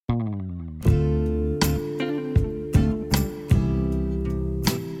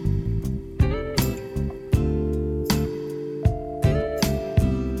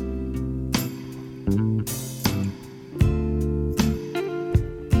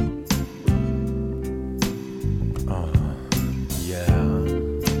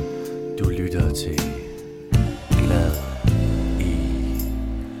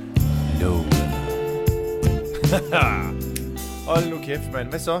kæft, mand.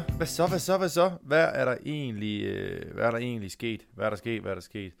 Hvad så? Hvad er der egentlig sket? Hvad er der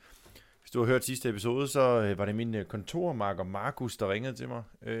sket? Hvis du har hørt sidste episode, så var det min kontormakker Markus, der ringede til mig.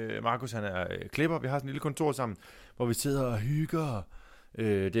 Markus, han er klipper. Vi har sådan en lille kontor sammen, hvor vi sidder og hygger.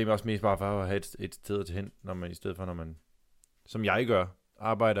 Det er også mest bare for at have et sted til hen, når man i stedet for, når man, som jeg gør,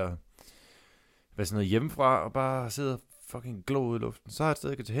 arbejder sådan noget hjemmefra og bare sidder fucking glå ud i luften. Så har jeg et sted,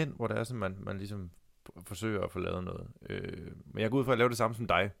 jeg kan tage hen, hvor der er sådan, man ligesom forsøger at få lavet noget. Men jeg går ud for at lave det samme som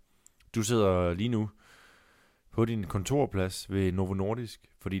dig. Du sidder lige nu på din kontorplads ved Novo Nordisk,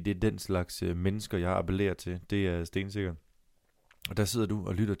 fordi det er den slags mennesker, jeg appellerer til. Det er stensikkert. Og der sidder du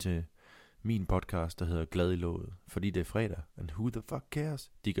og lytter til min podcast, der hedder Glad i låget, fordi det er fredag. And who the fuck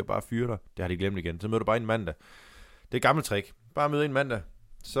cares? De kan bare fyre dig. Det har de glemt igen. Så møder du bare en mandag. Det er et gammelt trick. Bare møde en mandag.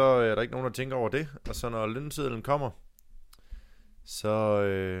 Så er der ikke nogen, der tænker over det. Og så når lønsedlen kommer, så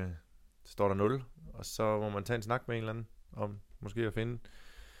står der 0. Og så må man tage en snak med en eller anden om måske at finde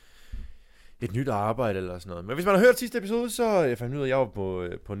et nyt arbejde eller sådan noget. Men hvis man har hørt sidste episode, så jeg fandt ud af, at jeg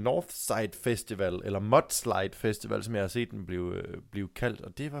var på Northside Festival, eller Mudslide Festival, som jeg har set den blive kaldt.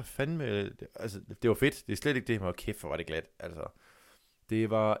 Og det var fandme, altså det var fedt. Det er slet ikke det, men kæft, hvor var det glat. Altså, det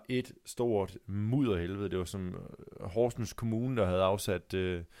var et stort mudderhelvede. Det var som Horsens Kommune, der havde afsat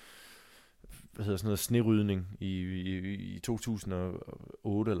snerydning i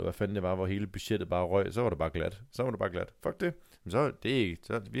 2008, eller hvad fanden det var, hvor hele budgettet bare røg. Så var det bare glat. Fuck det. Men så det er ikke.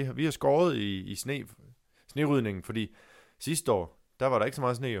 Så vi har skåret i snerydningen, fordi sidste år, der var der ikke så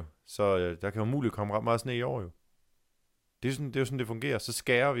meget sne jo. Så der kan jo muligt komme ret meget sne i år jo. Det er jo sådan, det fungerer. Så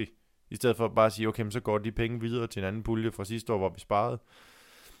skærer vi, i stedet for at bare sige, okay, så går de penge videre til en anden pulje fra sidste år, hvor vi sparede.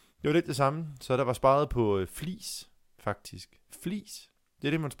 Det var lidt det samme. Så der var sparet på flis, faktisk. Flis. Det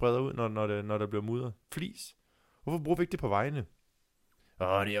er det, man spreder ud, når der bliver mudder. Flis. Hvorfor bruger vi ikke det på vejene? Det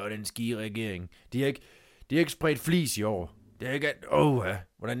er jo den ski-regering. De har ikke spredt flis i år. Det er ikke...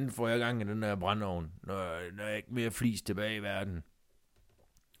 hvordan får jeg gang i den der brændeovn, når der er ikke mere flis tilbage i verden?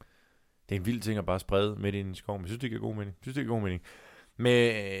 Det er en vild ting at bare sprede midt ind i skoven. Jeg synes, det giver god mening.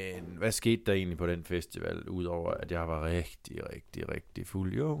 Men hvad skete der egentlig på den festival, udover at jeg var rigtig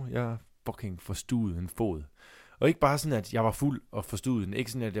fuld? Jo, jeg fucking forstod en fod. Og ikke bare sådan, at jeg var fuld og forstod den.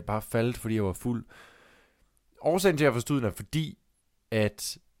 Ikke sådan, at jeg bare faldt, fordi jeg var fuld. Årsagen til, at jeg forstod den, er fordi,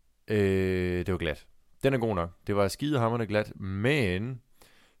 at det var glat. Den er god nok. Det var skidehamrende glat. Men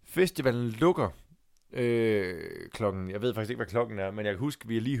festivalen lukker klokken. Jeg ved faktisk ikke, hvad klokken er, men jeg kan huske, at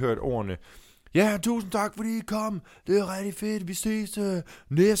vi har lige hørt ordene. Ja, tusind tak, fordi I kom. Det er rigtig fedt. Vi ses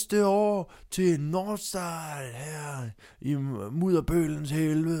næste år til Northside her i mudderbølens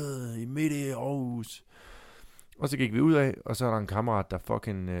helvede i midt i Aarhus. Og så gik vi ud af, og så er der en kammerat, der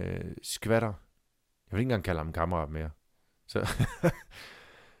fucking skvatter. Jeg vil ikke engang kalde ham en kammerat mere. Så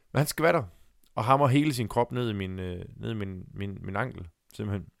men han skvatter, og hammer hele sin krop ned i min ankel,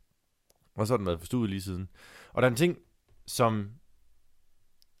 simpelthen. Og så har den været forstuet lige siden. Og der er en ting, som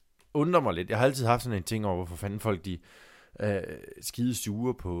undrer mig lidt. Jeg har altid haft sådan en ting over, hvorfor fanden folk de skide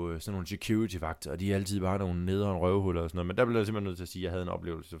sure på sådan nogle security-vagter, og de er altid bare nogle nederen røvhuller og sådan noget. Men der blev jeg simpelthen nødt til at sige, at jeg havde en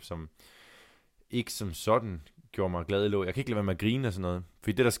oplevelse, som ikke som sådan gjorde mig glad i låg. Jeg kan ikke lade være med at grine og sådan noget.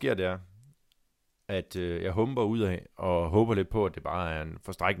 Fordi det, der sker, det er, at jeg humper ud af, og håber lidt på, at det bare er en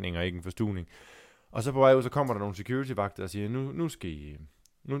forstrækning og ikke en forstuning. Og så på vej ud, så kommer der nogle security-vagter og siger,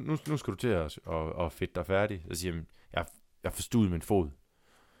 nu skal du til at fedte dig færdig. Så siger jeg forstod min fod.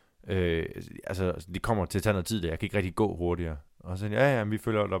 Det kommer til at tage noget tid, jeg kan ikke rigtig gå hurtigere. Og så ja, vi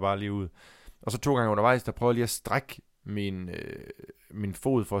følger dig bare lige ud. Og så 2 gange undervejs, der prøver jeg lige at strække min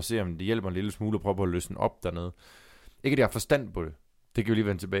fod for at se, om det hjælper en lille smule at prøve at løsne op dernede. Ikke at jeg har forstand på det. Det kan vi lige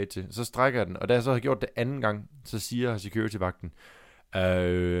vende tilbage til. Så strækker jeg den, og da jeg så har gjort det anden gang, så siger security-vagten,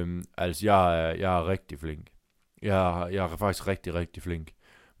 jeg er rigtig flink. Jeg er faktisk rigtig flink.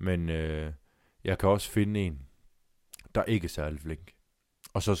 Men jeg kan også finde en, der ikke er særlig flink.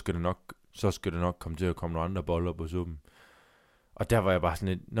 Og så skal det nok komme til at komme nogle andre boller på suppen. Og der var jeg bare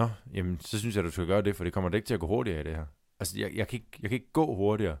sådan lidt, jamen, så synes jeg, du skal gøre det, for det kommer da ikke til at gå hurtigere i det her. Altså, jeg kan ikke gå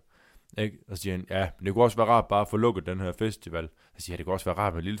hurtigere. Ikke? Og så siger han, ja, men det kunne også være rart bare at få lukket den her festival. Så siger det kunne også være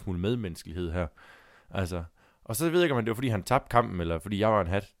rart med en lille smule medmenneskelighed her. Altså, og så ved jeg ikke, om det var, fordi han tabte kampen, eller fordi jeg var en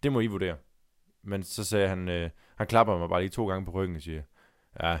hat. Det må I vurdere. Men så sagde han klapper mig bare lige 2 gange på ryggen og siger,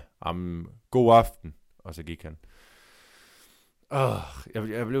 ja, god aften. Og så gik han.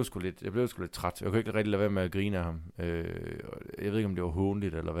 Jeg blev sgu lidt træt. Jeg kunne ikke rigtig lade være med at grine af ham. Jeg ved ikke, om det var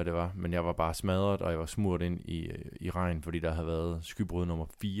hånligt eller hvad det var, men jeg var bare smadret, og jeg var smurt ind i regn, fordi der havde været skybrud nummer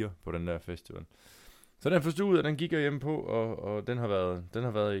 4 på den der festival. Så den første ud, den gik jeg hjem på, og den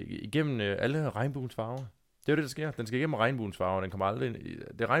har været igennem alle regnbuens farver. Det er jo det, der sker. Den skal igennem regnbuens farver. Den kommer aldrig ind.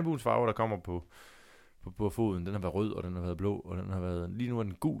 Det er regnbuens farver, der kommer på foden. Den har været rød, og den har været blå, og den har været... Lige nu er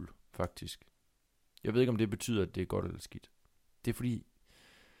den gul, faktisk. Jeg ved ikke, om det betyder, at det er godt eller skidt. Det er fordi...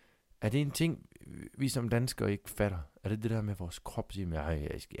 Er det en ting, vi som danskere ikke fatter? Er det det der med vores krop,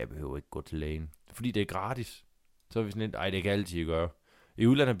 siger, jeg behøver ikke gå til lægen. Fordi det er gratis. Så er vi sådan lidt, det kan altid gøre. I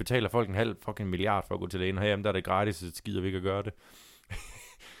udlandet betaler folk en halv fucking milliard for at gå til lægen, og herhjemme der er det gratis, så skider vi ikke at gøre det.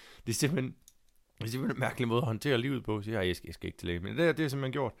 Det er simpelthen en mærkelig måde at håndtere livet på. Så jeg skal ikke til lægen. Men det er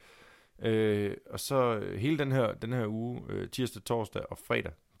simpelthen gjort. Og så hele den her uge, tirsdag, torsdag og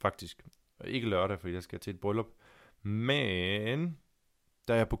fredag, faktisk. Og ikke lørdag, fordi jeg skal til et bryllup. Men...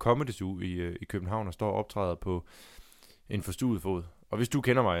 Der er jeg på Comedy Zoo i København og står og optræder på en forstuet fod. Og hvis du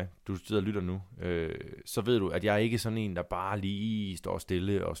kender mig, du sidder og lytter nu, så ved du, at jeg ikke er sådan en, der bare lige står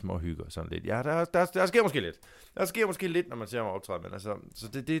stille og småhygger sådan lidt. Ja, der sker måske lidt. Der sker måske lidt, når man ser mig optræde, men altså,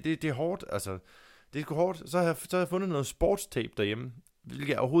 så det er hårdt, altså. Det er sgu hårdt. Så har jeg fundet noget sportstape derhjemme, hvilket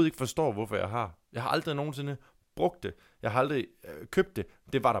jeg overhovedet ikke forstår, hvorfor jeg har. Jeg har aldrig nogensinde brugt det. Jeg har aldrig købt det.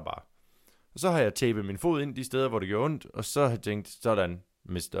 Det var der bare. Og så har jeg tapet min fod ind de steder, hvor det gjorde ondt, og så har jeg tænkt, sådan...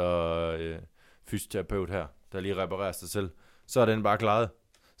 Mr. Fysioterapeut her, der lige reparerer sig selv, så er den bare klaret.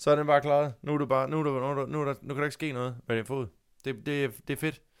 Nu kan der ikke ske noget med din fod. Det er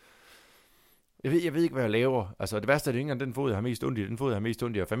fedt. Jeg ved ikke, hvad jeg laver. Altså, det værste er det ikke engang den fod, jeg har mest ondt i. Den fod, jeg har mest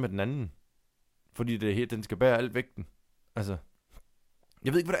ondt i, er fandme den anden. Fordi den skal bære alt vægten. Altså,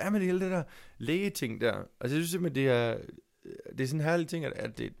 jeg ved ikke, hvad der er med det hele det der lægeting der. Altså, jeg synes simpelthen, det er sådan en herlig ting,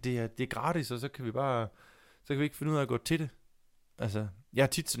 at det er gratis, og så kan vi ikke finde ud af at gå til det. Altså, jeg er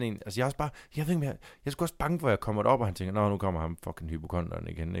tit sådan en, altså jeg er sgu også bange for, at jeg kommer derop, og han tænker, nu kommer ham fucking hypokonderen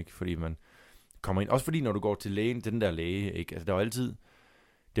igen, ikke? Fordi man kommer ind, også fordi når du går til lægen, den der læge, ikke? Altså der er jo altid, det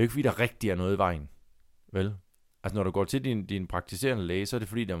er jo ikke fordi, der rigtig er noget i vejen, vel? Altså når du går til din praktiserende læge, så er det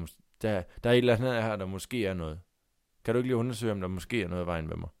fordi, der er et eller andet her, der måske er noget. Kan du ikke lige undersøge, om der måske er noget i vejen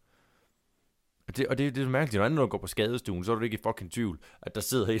med mig? Og det er mærkeligt, når du går på skadestuen, så er du ikke i fucking tvivl, at der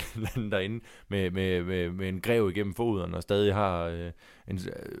sidder en eller anden derinde med en grev igennem foden, og stadig har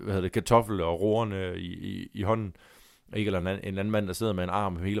kartoffel og roerne i hånden. Ikke eller en anden mand, der sidder med en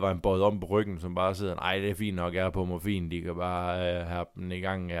arm hele vejen bøjet om på ryggen, som bare sidder, nej, det er fint nok, jeg er på morfin, de kan bare have den i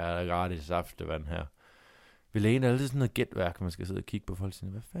gang, jeg er gratis saftevand her. Ved lægen er altid sådan noget gætværk, man skal sidde og kigge på folk,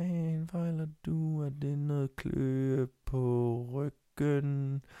 hvad fanden fejler du, er det noget kløe på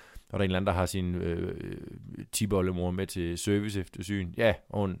ryggen? Og der er en eller anden, der har sin tibollemor med til service eftersyn. Ja,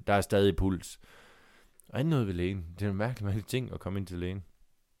 og der er stadig puls. Og ikke noget ved lægen. Det er en mærkelig ting at komme ind til lægen.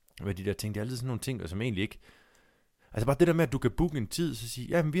 Med de der ting, det er altid sådan nogle ting, som egentlig ikke... Altså bare det der med, at du kan booke en tid, så sige,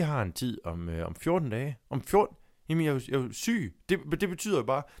 ja, men vi har en tid om 14 dage. Om 14? Jamen, jeg er jo syg. Det betyder jo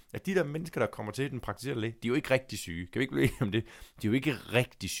bare, at de der mennesker, der kommer til den praktiserende læge, de er jo ikke rigtig syge. Kan vi ikke blive enige om det? De er jo ikke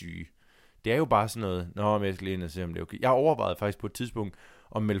rigtig syge. Det er jo bare sådan noget, men jeg skal lige ind og se, om det er okay. Jeg overvejede faktisk på et tidspunkt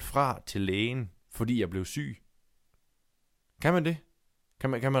at melde fra til lægen, fordi jeg blev syg. Kan man det? Kan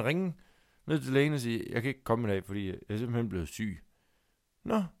man ringe ned til lægen og sige, jeg kan ikke komme i dag, fordi jeg er simpelthen blevet syg?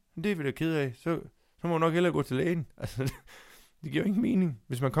 Nå, det er vi da ked af. Så må man nok hellere gå til lægen. Altså, det giver jo ingen mening,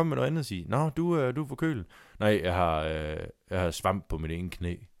 hvis man kommer med noget andet og siger, du er forkølet. Nej, jeg har svamp på mit ene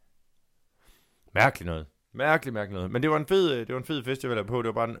knæ. Mærkeligt noget. Mærkeligt noget. Men det var en fed festival der på. Det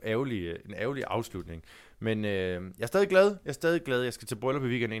var bare en ærgerlig afslutning. Men jeg er stadig glad. Jeg skal til bryllup i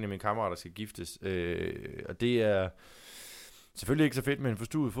weekenden. En af mine kammerater skal giftes. Og det er selvfølgelig ikke så fedt med en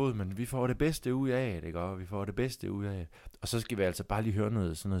forstuet fod, men vi får det bedste ud af det, ikke? Vi får det bedste ud af. Og så skal vi altså bare lige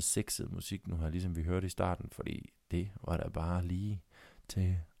høre sådan noget sexet musik nu her, ligesom vi hørte i starten, fordi det var der bare lige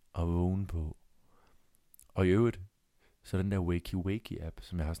til at vågne på. Og i øvrigt, så den der Wakey Wakey app,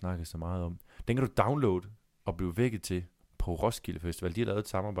 som jeg har snakket så meget om, den kan du downloade og blive vækket til på Roskilde Festival. De har lavet et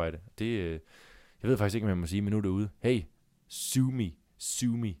samarbejde. Det, jeg ved faktisk ikke, om jeg må sige, men nu er det ude. Hey, Sumi.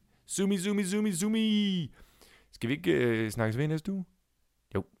 Skal vi ikke snakkes ved næste uge?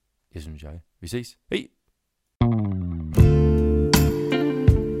 Jo, det synes jeg. Vi ses. Hej.